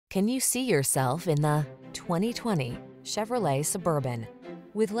Can you see yourself in the 2020 Chevrolet Suburban?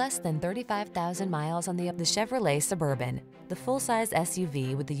 With less than 35,000 miles on the Chevrolet Suburban, the full-size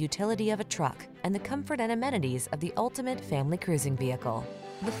SUV with the utility of a truck and the comfort and amenities of the ultimate family cruising vehicle.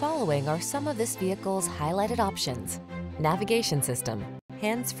 The following are some of this vehicle's highlighted options: navigation system,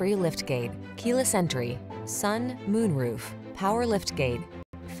 hands-free liftgate, keyless entry, sun, moonroof, power liftgate,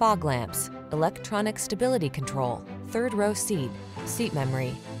 fog lamps, electronic stability control, third row seat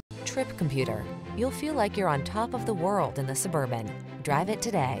memory, trip computer. You'll feel like you're on top of the world in the Suburban. Drive it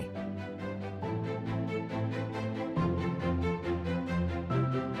today.